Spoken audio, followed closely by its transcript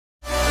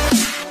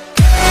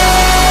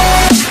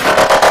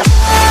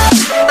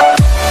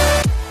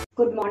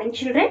morning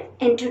children.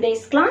 In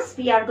today's class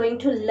we are going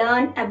to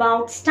learn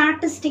about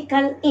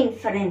statistical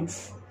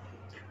inference.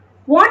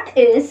 What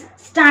is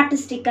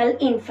statistical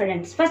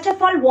inference? First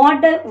of all,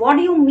 what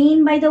do you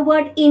mean by the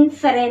word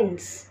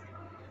inference?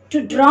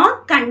 To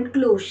draw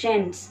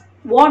conclusions.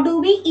 What do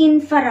we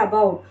infer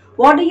about?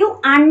 What do you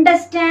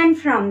understand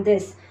from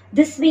this?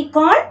 This we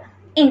call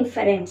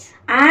inference.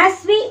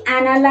 As we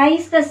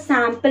analyze the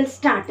sample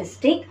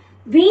statistic,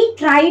 we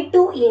try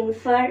to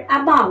infer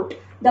about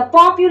the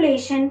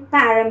population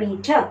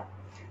parameter.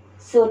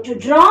 So to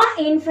draw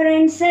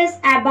inferences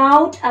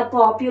about a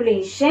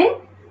population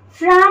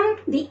from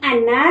the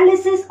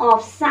analysis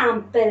of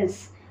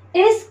samples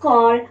is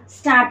called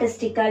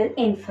statistical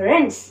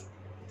inference.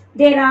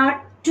 There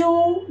are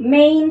two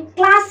main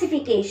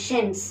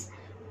classifications: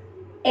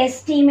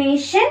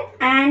 estimation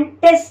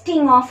and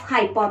testing of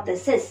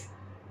hypothesis.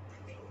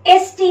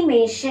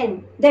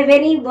 Estimation, the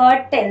very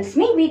word tells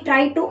me we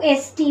try to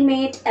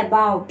estimate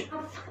about.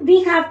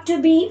 We have to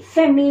be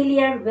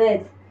familiar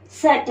with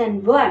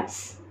certain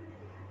words.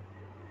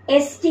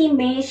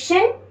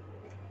 Estimation,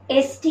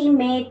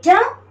 estimator,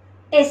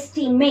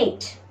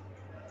 estimate.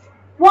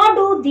 What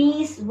do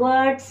these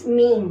words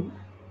mean?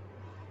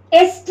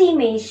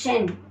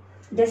 Estimation,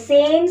 the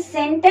same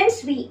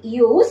sentence we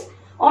use,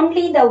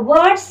 only the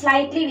word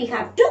slightly we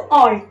have to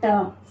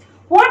alter.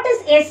 What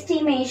is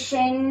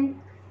estimation?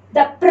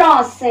 The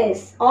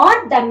process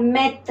or the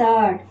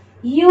method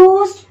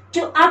used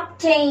to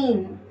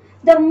obtain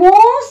the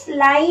most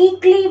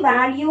likely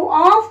value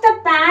of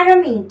the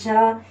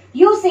parameter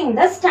using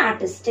the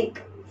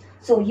statistic.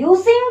 So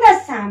using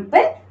the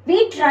sample,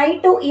 we try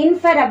to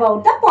infer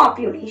about the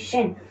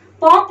population.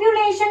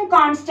 Population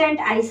constant,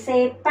 I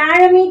say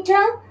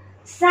parameter.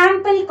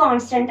 Sample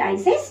constant, I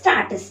say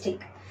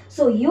statistic.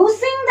 So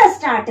using the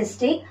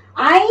statistic,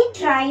 I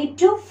try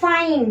to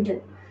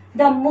find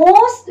the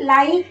most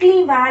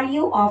likely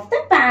value of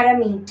the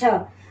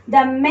parameter.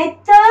 The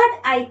method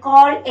I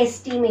call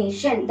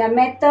estimation. The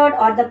method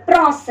or the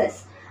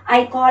process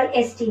I call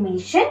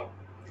estimation.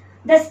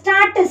 The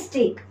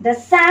statistic, the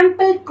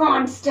sample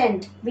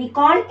constant, we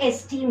call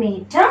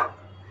estimator.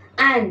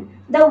 And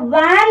the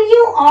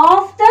value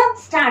of the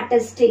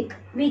statistic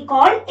we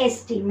call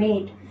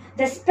estimate.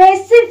 The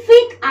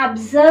specific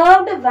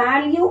observed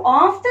value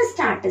of the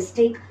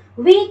statistic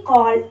we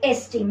call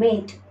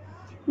estimate.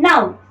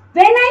 Now,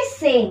 when I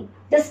say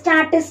the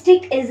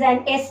statistic is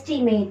an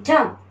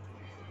estimator,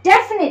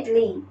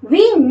 definitely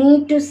we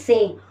need to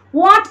say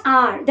what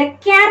are the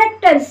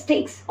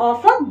characteristics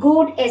of a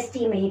good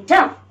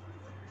estimator.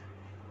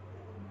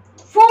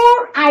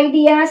 4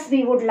 ideas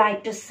we would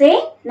like to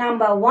say.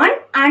 Number 1,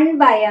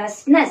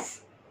 unbiasedness.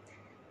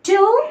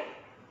 2,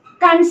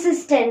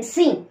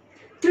 consistency.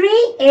 3,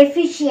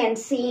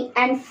 efficiency.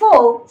 And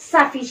 4,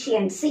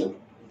 sufficiency.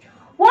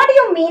 What do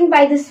you mean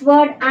by this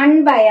word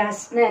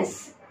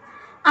unbiasedness?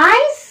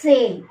 I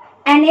say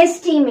an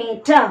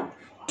estimator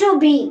to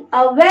be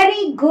a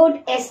very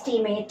good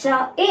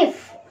estimator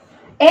if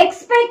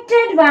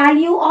expected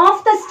value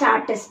of the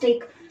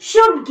statistic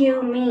should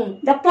give me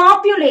the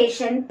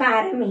population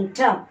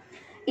parameter.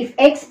 If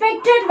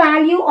expected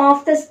value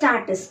of the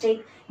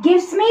statistic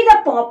gives me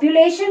the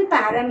population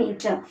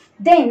parameter,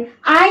 then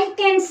I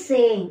can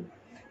say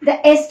the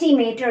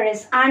estimator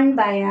is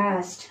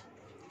unbiased.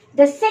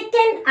 The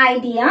second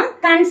idea,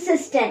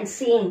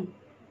 consistency.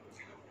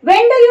 When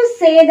do you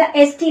say the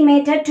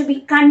estimator to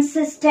be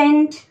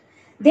consistent?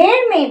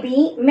 There may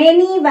be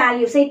many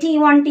values, say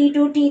T1,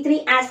 T2,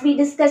 T3 as we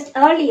discussed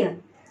earlier.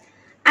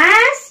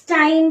 As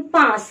time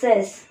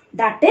passes,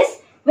 that is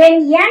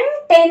when n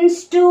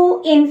tends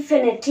to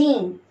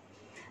infinity,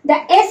 the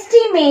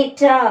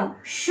estimator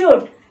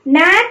should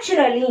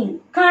naturally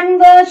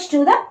converge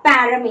to the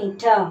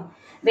parameter.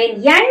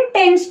 When n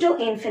tends to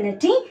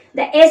infinity,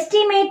 the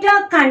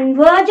estimator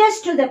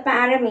converges to the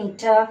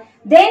parameter.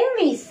 Then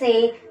we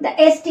say the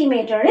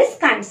estimator is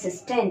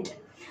consistent.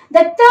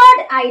 The third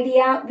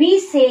idea, we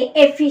say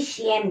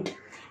efficient.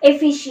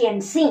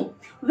 Efficiency.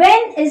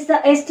 When is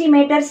the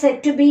estimator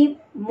said to be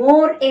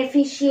more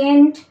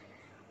efficient?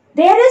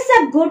 There is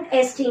a good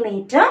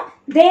estimator.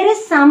 There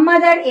is some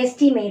other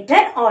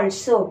estimator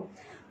also.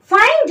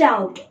 Find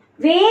out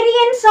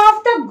variance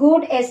of the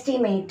good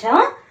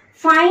estimator.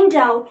 Find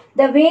out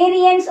the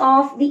variance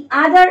of the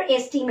other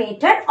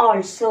estimator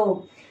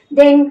also.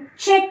 Then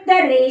check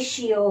the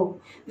ratio.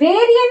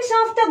 Variance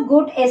of the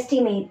good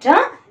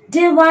estimator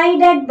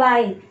divided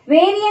by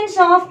variance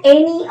of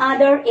any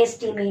other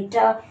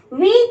estimator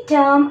we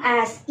term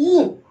as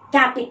E,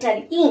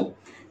 capital E.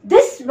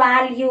 This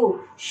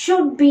value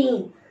should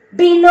be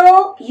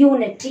below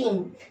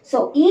unity.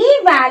 So E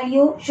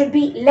value should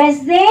be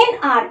less than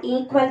or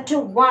equal to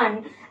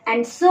 1.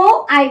 And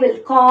so I will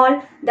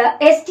call the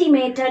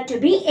estimator to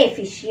be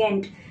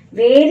efficient.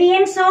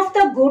 Variance of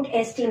the good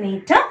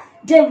estimator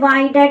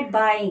divided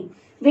by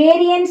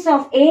variance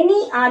of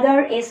any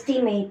other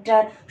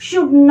estimator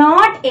should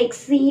not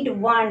exceed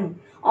 1.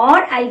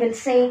 Or I will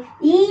say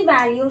E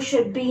value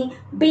should be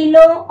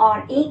below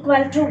or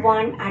equal to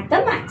 1 at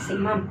the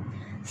maximum.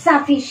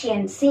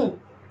 Sufficiency.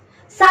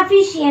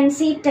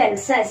 Sufficiency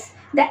tells us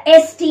the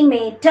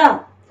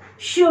estimator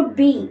should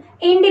be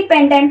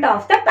independent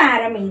of the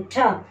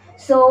parameter.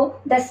 So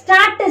the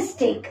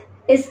statistic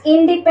is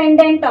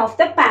independent of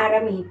the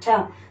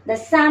parameter. The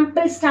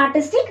sample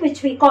statistic,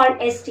 which we call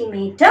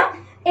estimator,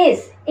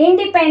 is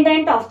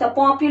independent of the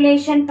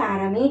population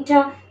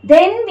parameter.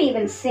 Then we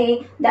will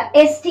say the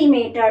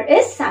estimator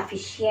is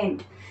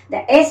sufficient.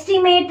 The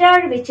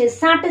estimator which is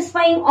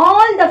satisfying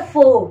all the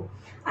four: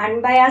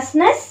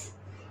 unbiasedness,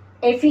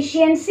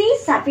 efficiency,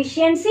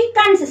 sufficiency,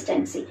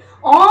 consistency.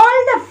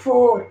 All the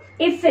four,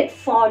 if it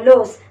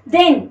follows,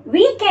 then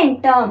we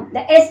can term the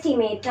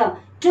estimator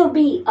to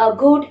be a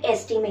good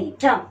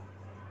estimator.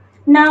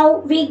 Now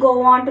we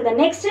go on to the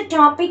next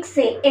topic,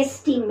 say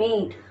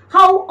estimate.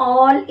 How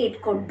all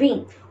it could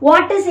be.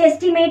 What is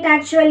estimate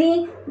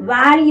actually?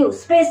 Value,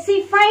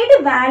 specified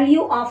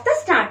value of the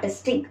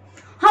statistic.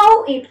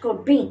 How it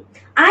could be?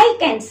 I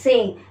can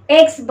say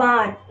x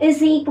bar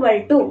is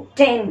equal to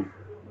 10.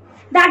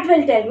 That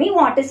will tell me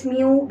what is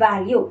mu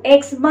value.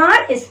 X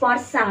bar is for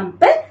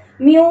sample,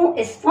 mu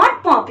is for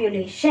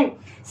population.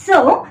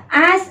 So,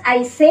 as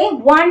I say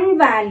one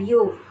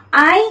value,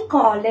 I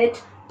call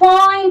it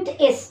point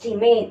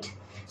estimate.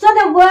 So,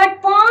 the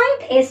word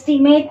point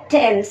estimate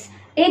tells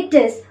it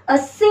is a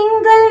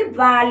single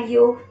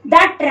value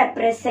that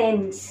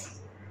represents.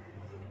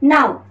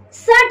 Now,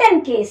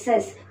 certain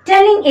cases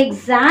telling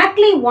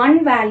exactly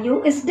one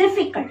value is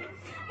difficult.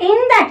 In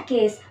that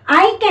case,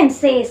 I can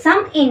say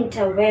some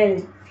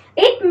interval.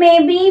 It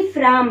may be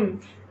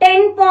from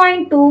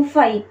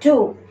 10.25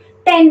 to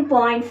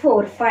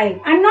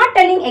 10.45. I am not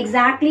telling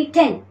exactly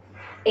 10.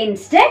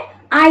 Instead,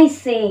 I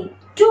say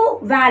two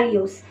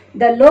values.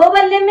 The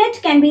lower limit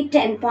can be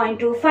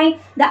 10.25.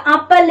 The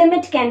upper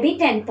limit can be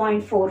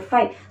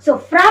 10.45. So,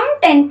 from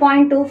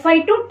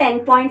 10.25 to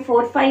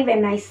 10.45,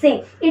 when I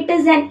say, it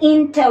is an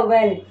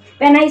interval.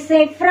 When I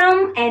say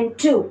from and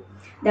to,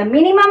 the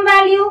minimum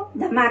value,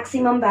 the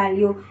maximum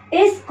value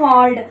is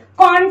called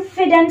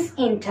confidence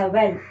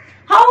interval.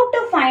 How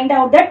to find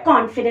out that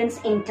confidence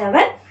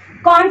interval?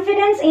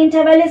 Confidence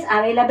interval is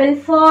available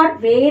for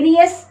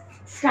various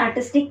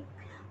statistics,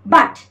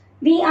 but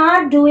we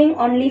are doing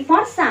only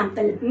for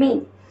sample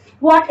mean.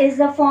 What is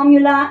the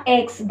formula?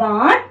 X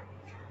bar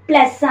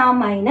plus or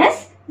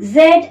minus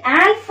Z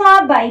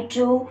alpha by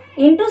 2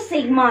 into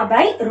sigma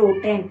by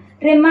root n.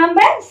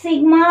 Remember,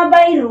 sigma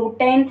by root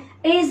n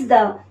is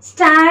the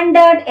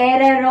standard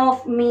error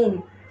of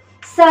mean.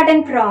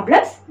 Certain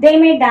problems, they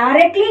may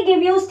directly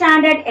give you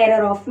standard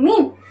error of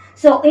mean.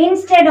 So,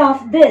 instead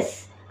of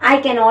this,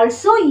 I can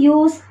also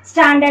use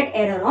standard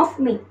error of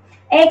mean.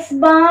 X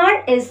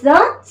bar is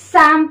the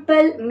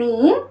sample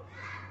mean.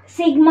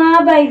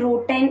 Sigma by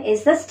root n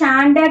is the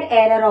standard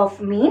error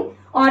of mean.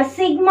 Or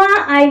sigma,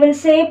 I will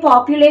say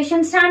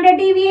population standard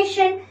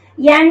deviation.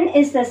 N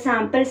is the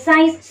sample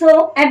size.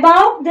 So,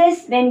 about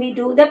this, when we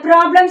do the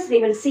problems,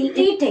 we will see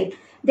detail.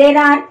 There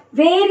are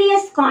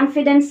various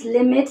confidence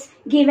limits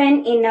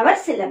given in our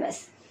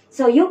syllabus.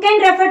 So, you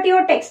can refer to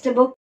your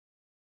textbook.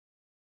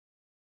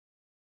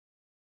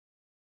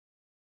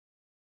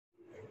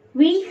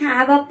 We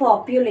have a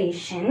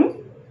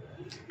population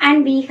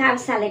and we have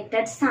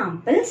selected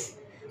samples.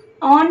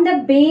 On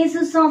the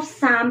basis of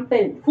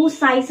sample whose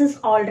size is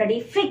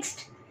already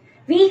fixed,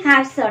 we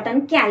have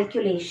certain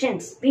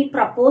calculations. We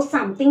propose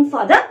something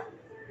for the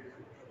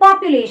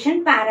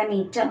population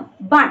parameter,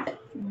 but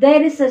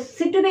there is a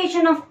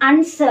situation of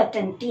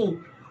uncertainty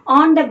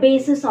on the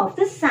basis of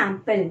the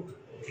sample.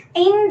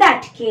 In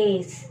that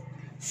case,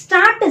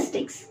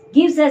 statistics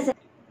gives us a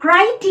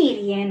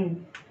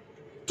criterion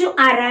to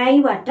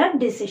arrive at a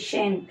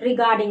decision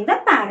regarding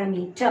the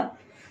parameter.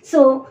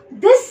 So,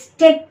 this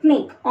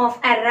technique of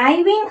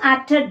arriving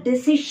at a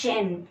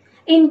decision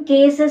in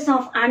cases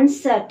of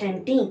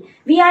uncertainty,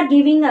 we are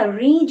giving a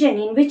region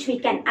in which we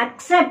can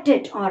accept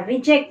it or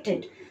reject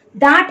it.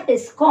 That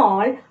is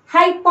called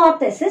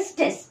hypothesis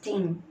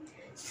testing.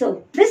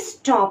 So, this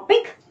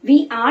topic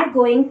we are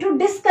going to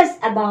discuss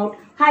about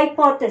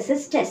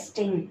hypothesis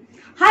testing.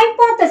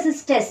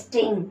 Hypothesis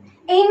testing,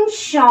 in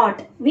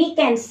short, we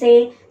can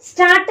say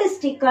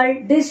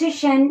statistical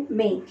decision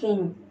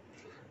making.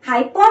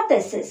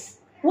 Hypothesis.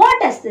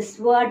 What does this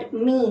word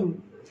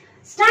mean?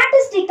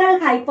 Statistical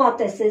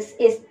hypothesis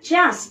is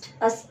just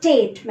a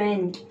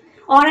statement,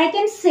 or I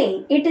can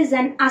say it is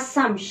an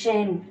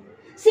assumption.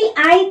 See,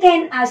 I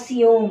can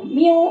assume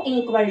mu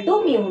equal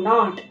to mu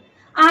naught.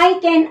 I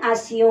can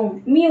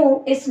assume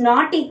mu is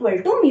not equal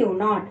to mu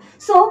naught.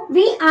 So,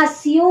 we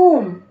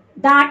assume.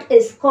 That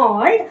is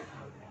called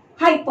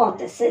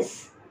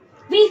hypothesis.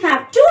 We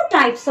have two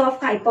types of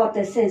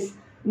hypothesis.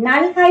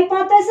 Null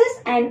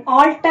hypothesis and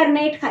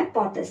alternate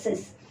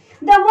hypothesis.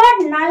 The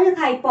word null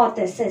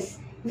hypothesis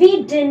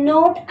we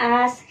denote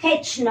as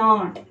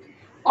H0.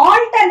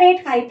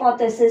 Alternate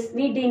hypothesis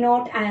we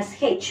denote as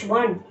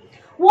H1.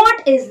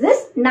 What is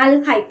this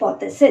null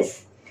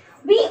hypothesis?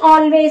 We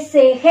always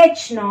say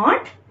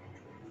H0,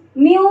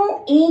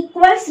 mu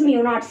equals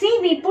mu naught. See,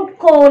 we put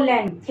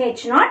colon.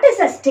 H0 is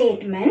a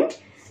statement,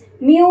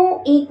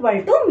 mu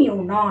equal to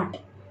mu naught.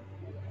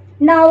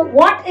 Now,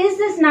 what is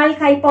this null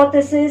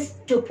hypothesis?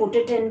 To put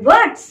it in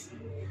words,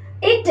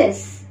 it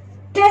is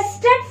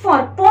tested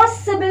for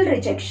possible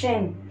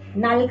rejection.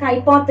 Null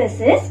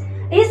hypothesis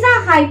is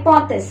a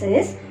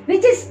hypothesis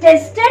which is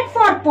tested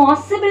for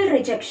possible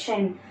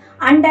rejection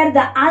under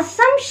the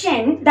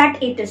assumption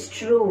that it is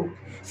true.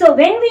 So,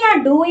 when we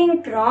are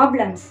doing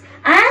problems,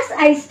 as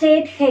I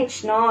state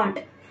H naught,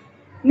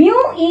 mu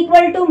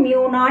equal to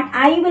mu naught,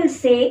 I will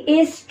say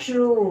is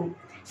true.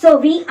 So,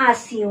 we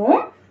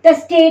assume the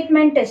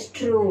statement is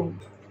true.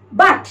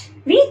 But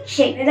we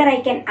check whether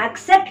I can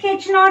accept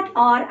H naught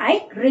or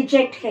I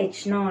reject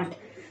H naught.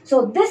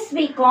 So, this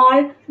we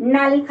call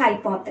null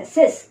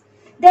hypothesis.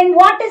 Then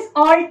what is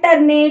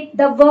alternate?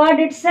 The word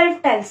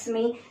itself tells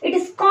me it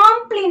is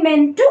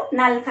complement to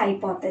null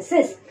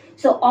hypothesis.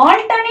 So,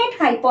 alternate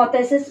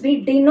hypothesis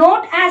we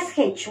denote as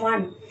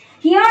H1.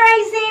 Here I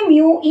say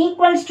mu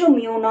equals to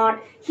mu naught.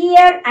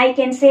 Here I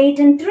can say it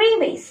in three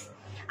ways.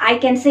 I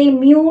can say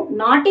mu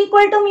not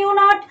equal to mu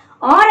naught,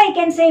 or I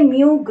can say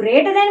mu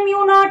greater than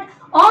mu naught,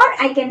 or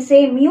I can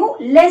say mu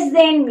less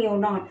than mu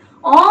naught.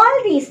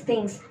 All these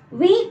things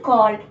we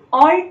call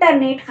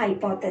alternate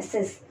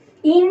hypothesis.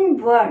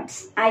 In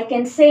words, I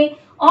can say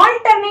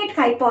alternate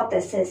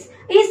hypothesis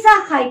is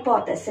a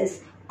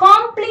hypothesis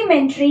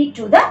complementary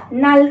to the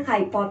null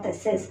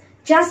hypothesis.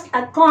 Just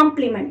a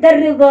complement, the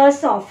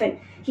reverse of it.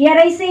 Here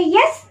I say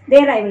yes,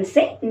 there I will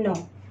say no.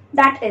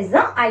 That is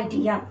the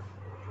idea.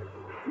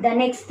 The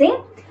next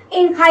thing,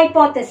 in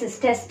hypothesis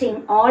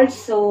testing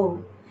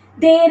also,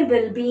 there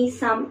will be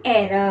some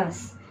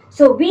errors.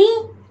 So, we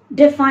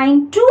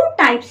define two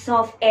types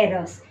of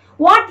errors.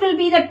 What will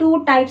be the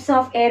two types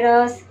of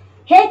errors?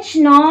 H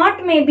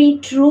naught may be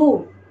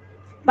true,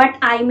 but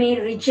I may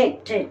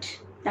reject it.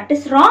 That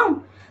is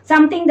wrong.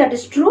 Something that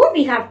is true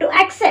we have to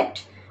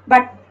accept,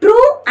 but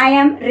true I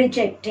am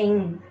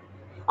rejecting.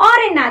 Or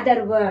in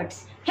other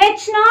words,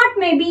 H naught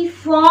may be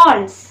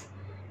false,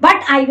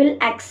 but I will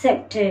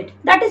accept it.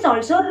 That is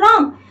also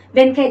wrong.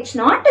 When H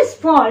naught is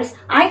false,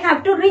 I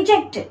have to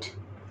reject it.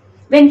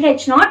 When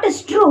H naught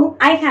is true,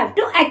 I have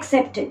to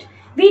accept it.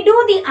 We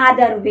do the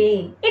other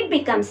way. It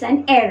becomes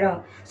an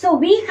error. So,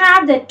 we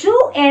have the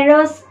two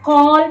errors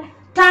called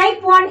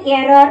type 1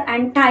 error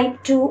and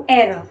type 2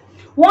 error.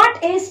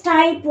 What is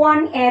type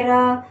 1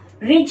 error?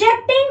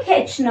 Rejecting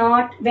H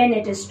naught when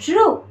it is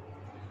true.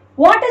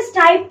 What is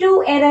type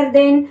 2 error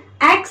then?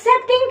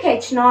 Accepting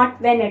H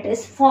naught when it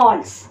is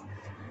false.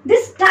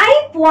 This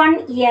type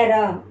 1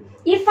 error,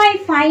 if I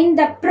find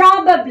the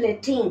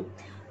probability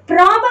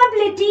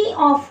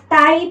of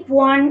type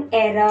 1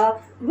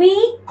 error,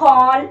 we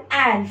call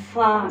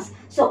alpha.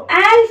 So,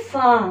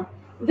 alpha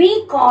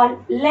we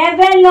call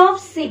level of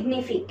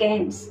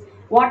significance.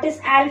 What is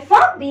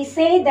alpha? We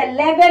say the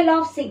level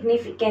of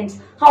significance.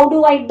 How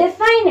do I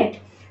define it?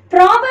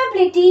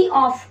 Probability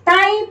of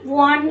type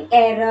 1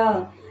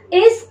 error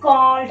is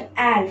called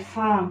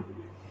alpha.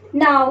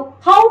 Now,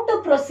 how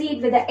to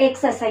proceed with the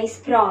exercise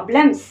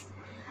problems?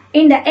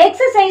 In the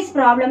exercise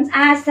problems,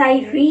 as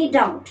I read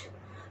out,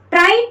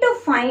 try to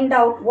find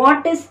out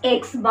what is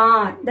X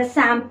bar, the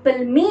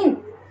sample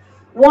mean.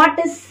 What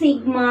is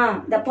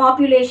sigma, the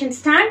population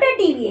standard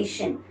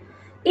deviation.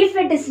 If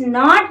it is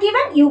not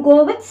given, you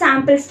go with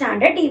sample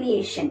standard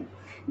deviation.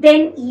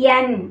 Then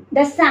N,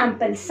 the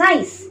sample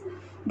size.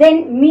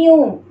 Then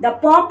mu, the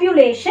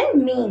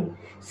population mean.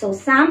 So,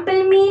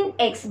 sample mean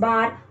X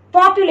bar,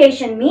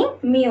 population mean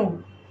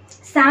mu.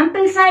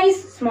 Sample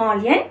size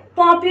small n,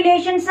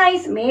 population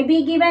size may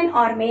be given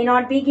or may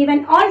not be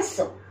given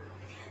also.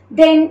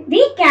 Then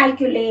we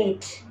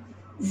calculate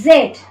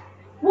Z.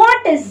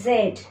 What is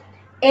Z?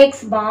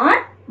 X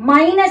bar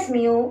minus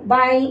mu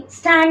by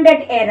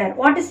standard error.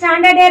 What is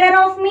standard error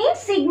of mean?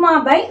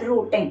 Sigma by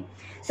root n.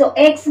 So,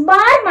 X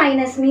bar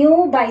minus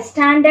mu by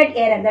standard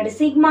error, that is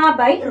sigma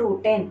by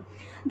root n.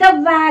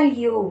 The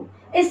value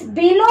is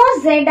below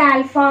Z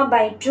alpha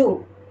by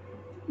 2.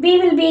 We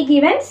will be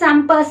given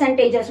some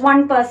percentages,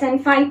 1%,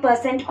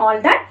 5%,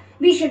 all that.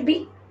 We should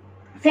be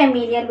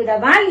familiar with the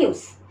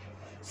values.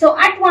 So,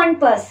 at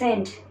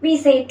 1%, we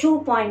say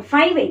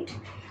 2.58.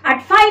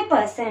 At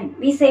 5%,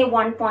 we say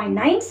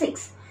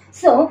 1.96.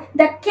 So,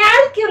 the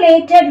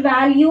calculated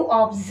value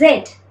of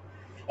Z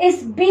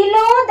is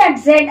below that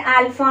Z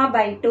alpha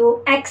by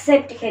 2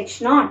 except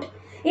H naught.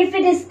 If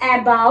it is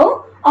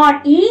above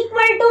or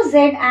equal to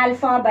Z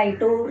alpha by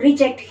 2,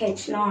 reject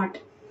H naught.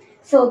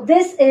 So,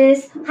 this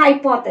is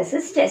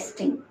hypothesis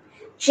testing.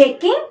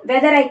 Checking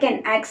whether I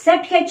can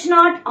accept H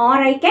naught or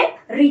I can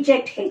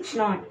reject H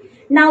naught.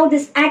 Now,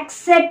 this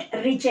accept,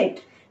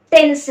 reject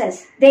tells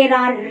us there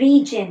are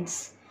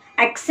regions.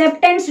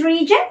 Acceptance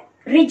region,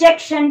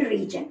 rejection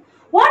region.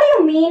 What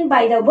do you mean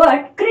by the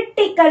word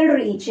critical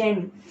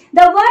region?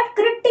 The word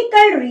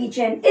critical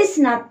region is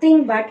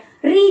nothing but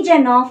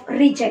region of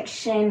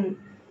rejection.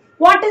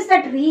 What is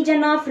that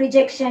region of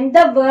rejection?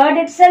 The word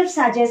itself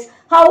suggests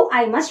how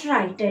I must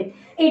write it.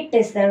 It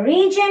is the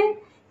region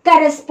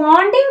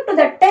corresponding to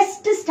the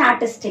test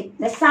statistic,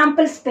 the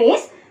sample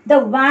space,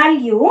 the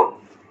value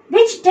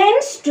which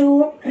tends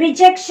to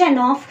rejection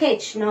of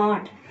H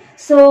naught.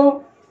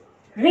 So,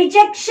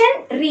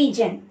 Rejection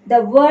region.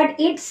 The word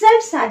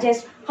itself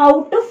suggests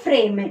how to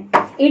frame it.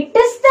 It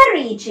is the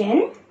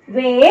region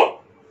where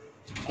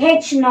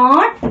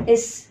H0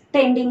 is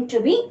tending to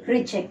be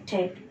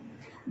rejected.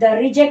 The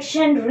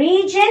rejection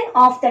region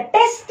of the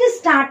test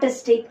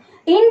statistic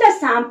in the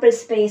sample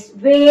space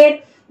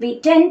where we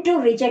tend to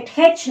reject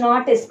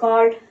H0 is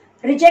called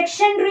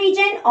rejection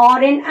region,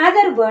 or in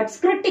other words,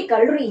 critical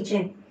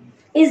region.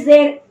 Is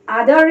there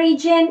other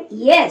region?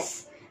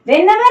 Yes.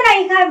 Whenever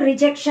I have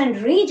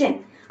rejection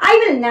region,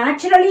 I will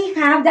naturally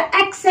have the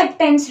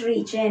acceptance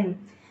region.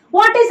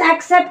 What is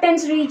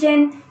acceptance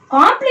region?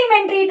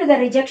 Complementary to the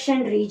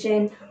rejection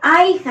region,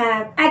 I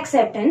have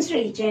acceptance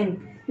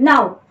region.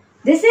 Now,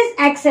 this is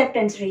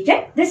acceptance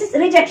region, this is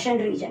rejection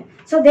region.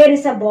 So, there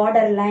is a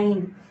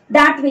borderline,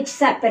 that which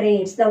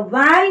separates the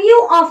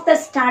value of the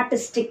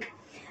statistic,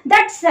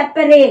 that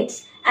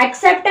separates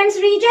acceptance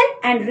region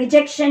and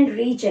rejection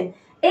region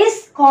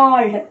is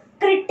called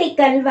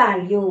critical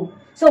value.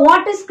 So,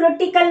 what is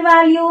critical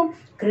value?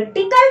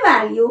 Critical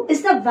value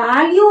is the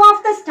value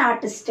of the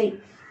statistic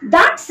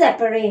that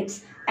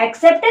separates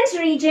acceptance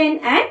region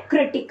and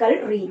critical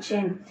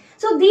region.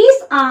 So,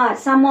 these are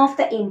some of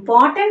the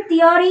important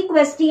theory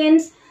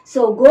questions.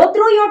 So, go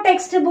through your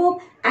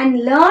textbook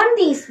and learn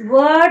these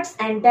words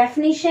and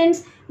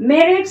definitions,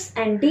 merits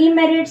and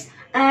demerits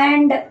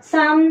and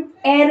some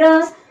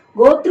errors.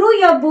 Go through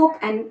your book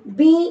and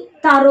be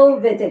thorough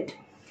with it.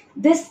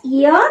 This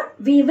year,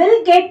 we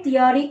will get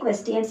theory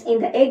questions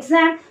in the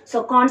exam.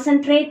 So,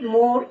 concentrate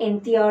more in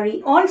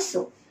theory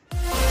also.